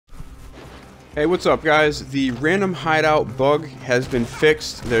Hey, what's up guys? The random hideout bug has been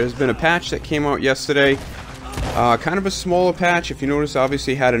fixed. There's been a patch that came out yesterday. Kind of a smaller patch. If you notice,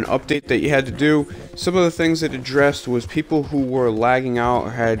 obviously had an update that you had to do. Some of the things it addressed was people who were lagging out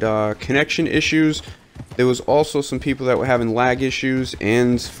or had connection issues. There was also some people that were having lag issues,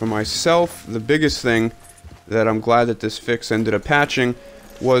 and for myself, the biggest thing that I'm glad that this fix ended up patching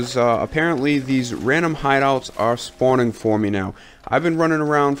was apparently these random hideouts are spawning for me now. I've been running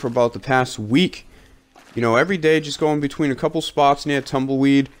around for about the past week, you know, every day, just going between a couple spots near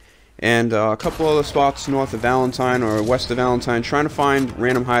Tumbleweed and a couple other spots north of Valentine or west of Valentine, trying to find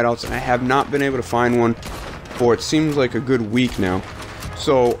random hideouts, and I have not been able to find one for it seems like a good week now.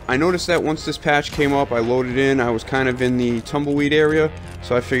 So I noticed that once this patch came up, I loaded in. I was kind of in the Tumbleweed area,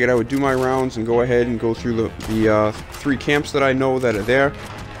 so I figured I would do my rounds and go ahead and go through the 3 camps that I know that are there.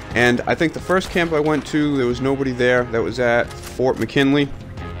 And I think the first camp I went to, there was nobody there. That was at Fort McKinley.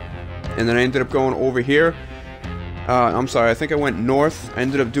 And then I ended up going over here. I'm sorry, I think I went north. I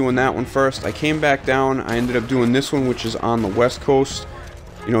ended up doing that one first. I came back down. I ended up doing this one, which is on the west coast,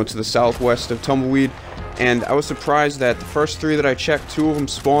 you know, to the southwest of Tumbleweed. And I was surprised that the first 3 that I checked, 2 of them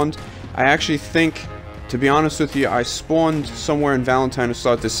spawned. I actually think, to be honest with you, I spawned somewhere in Valentine to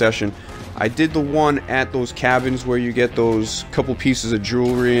start this session. I did the one at those cabins where you get those couple pieces of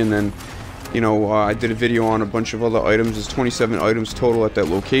jewelry, and then, you know, I did a video on a bunch of other items. There's 27 items total at that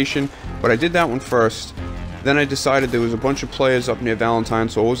location, but I did that one first. Then I decided there was a bunch of players up near Valentine,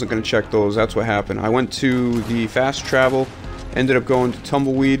 so I wasn't going to check those. That's what happened. I went to the fast travel, ended up going to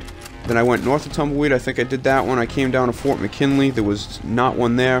Tumbleweed. Then I went north of Tumbleweed. I think I did that one. I came down to Fort McKinley. There was not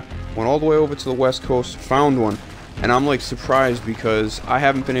one there. Went all the way over to the west coast, found one. And I'm like surprised because I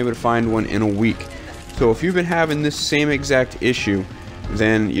haven't been able to find one in a week. So if you've been having this same exact issue,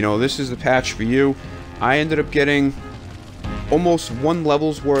 then, you know, this is the patch for you. I ended up getting almost 1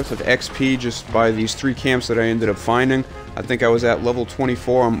 level's worth of XP just by these 3 camps that I ended up finding. I think I was at level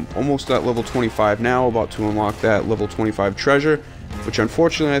 24. I'm almost at level 25 now, about to unlock that level 25 treasure, which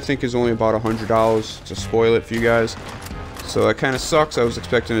unfortunately I think is only about $100 to spoil it for you guys. So that kind of sucks. I was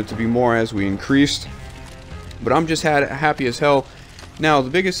expecting it to be more as we increased. But I'm just happy as hell. Now,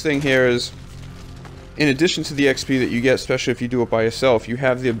 the biggest thing here is, in addition to the XP that you get, especially if you do it by yourself, you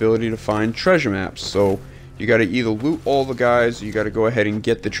have the ability to find treasure maps. So you got to either loot all the guys, or you got to go ahead and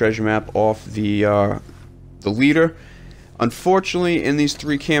get the treasure map off the leader. Unfortunately, in these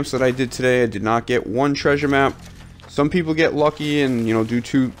 3 camps that I did today, I did not get 1 treasure map. Some people get lucky and, you know, do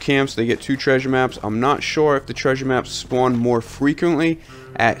 2 camps, they get 2 treasure maps. I'm not sure if the treasure maps spawn more frequently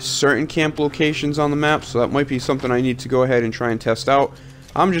at certain camp locations on the map, so that might be something I need to go ahead and try and test out.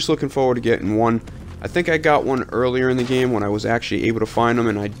 I'm just looking forward to getting one. I think I got one earlier in the game when I was actually able to find them,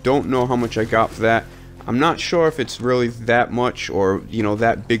 and I don't know how much I got for that. I'm not sure if it's really that much or, you know,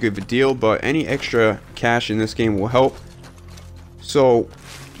 that big of a deal, but any extra cash in this game will help. So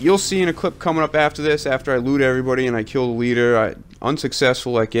you'll see in a clip coming up after this, after I loot everybody and I kill the leader. I'm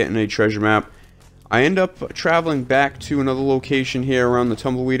unsuccessful at getting a treasure map. I end up traveling back to another location here around the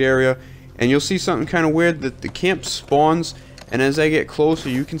Tumbleweed area, and you'll see something kind of weird, that the camp spawns, and as I get closer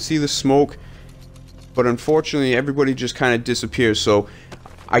you can see the smoke, but unfortunately everybody just kind of disappears. So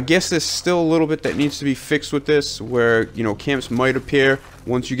I guess there's still a little bit that needs to be fixed with this, where, you know, camps might appear.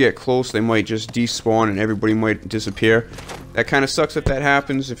 Once you get close, they might just despawn and everybody might disappear. That kind of sucks if that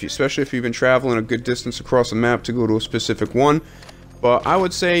happens, especially if you've been traveling a good distance across the map to go to a specific one. But I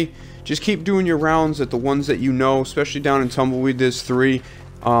would say just keep doing your rounds at the ones that you know, especially down in Tumbleweed. There's 3.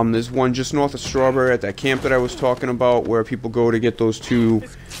 There's one just north of Strawberry at that camp that I was talking about, where people go to get those 2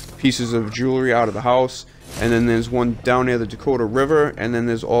 pieces of jewelry out of the house. And then there's one down near the Dakota River, and then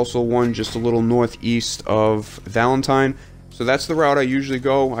there's also one just a little northeast of Valentine. So that's the route I usually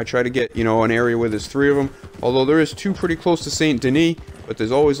go. I try to get, you know, an area where there's 3 of them. Although there is 2 pretty close to St. Denis, but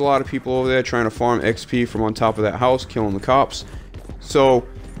there's always a lot of people over there trying to farm XP from on top of that house, killing the cops. So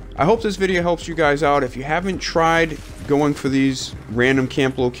I hope this video helps you guys out. If you haven't tried going for these random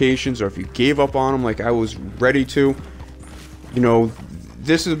camp locations, or if you gave up on them like I was ready to, you know,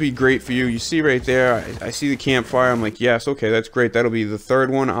 this will be great for you. You see right there, I see the campfire. I'm like, yes, okay, that's great. That'll be the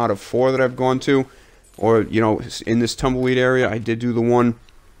 3rd one out of 4 that I've gone to. Or, you know, in this Tumbleweed area, I did do the one,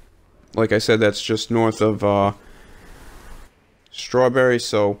 like I said, that's just north of Strawberry.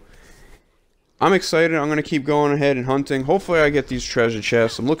 So I'm excited. I'm going to keep going ahead and hunting. Hopefully I get these treasure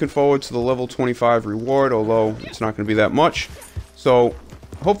chests. I'm looking forward to the level 25 reward, although it's not going to be that much. So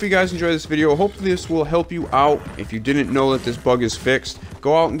hopefully you guys enjoy this video. Hopefully this will help you out. If you didn't know that this bug is fixed,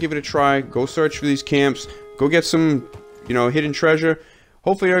 go out and give it a try. Go search for these camps. Go get some, you know, hidden treasure.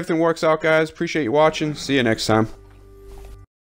 Hopefully everything works out, guys. Appreciate you watching. See you next time.